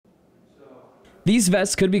These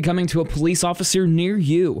vests could be coming to a police officer near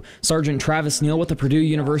you. Sergeant Travis Neal with the Purdue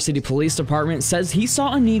University Police Department says he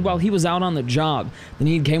saw a need while he was out on the job. The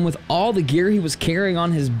need came with all the gear he was carrying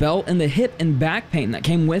on his belt and the hip and back pain that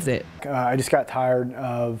came with it. I just got tired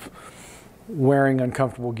of wearing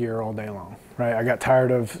uncomfortable gear all day long, right? I got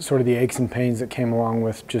tired of sort of the aches and pains that came along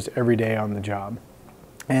with just every day on the job.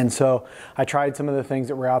 And so I tried some of the things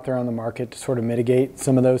that were out there on the market to sort of mitigate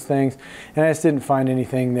some of those things, and I just didn't find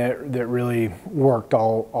anything that really worked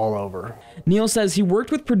all over. Neal says he worked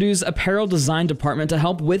with Purdue's apparel design department to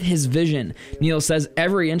help with his vision. Neal says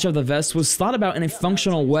every inch of the vest was thought about in a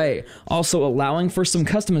functional way, also allowing for some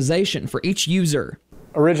customization for each user.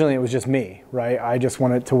 Originally, it was just me, right? I just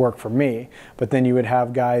wanted it to work for me. But then you would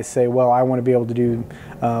have guys say, well, I want to be able to do,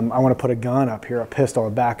 I want to put a gun up here, a pistol,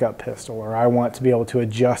 a backup pistol, or I want to be able to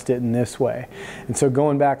adjust it in this way. And so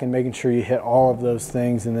going back and making sure you hit all of those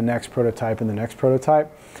things in the next prototype and the next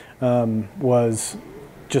prototype was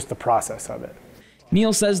just the process of it.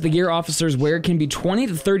 Neal says the gear officers wear can be 20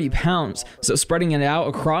 to 30 pounds, so spreading it out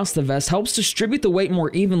across the vest helps distribute the weight more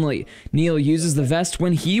evenly. Neal uses the vest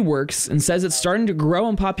when he works and says it's starting to grow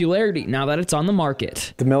in popularity now that it's on the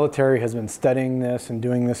market. The military has been studying this and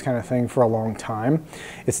doing this kind of thing for a long time.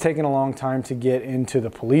 It's taken a long time to get into the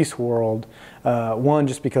police world, one,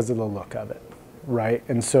 just because of the look of it, right?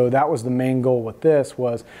 And so that was the main goal with this,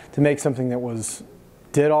 was to make something that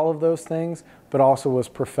did all of those things, but also was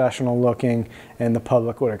professional looking, and the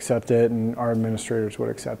public would accept it and our administrators would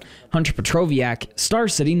accept it. Hunter Petroviak, Star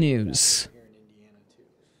City News.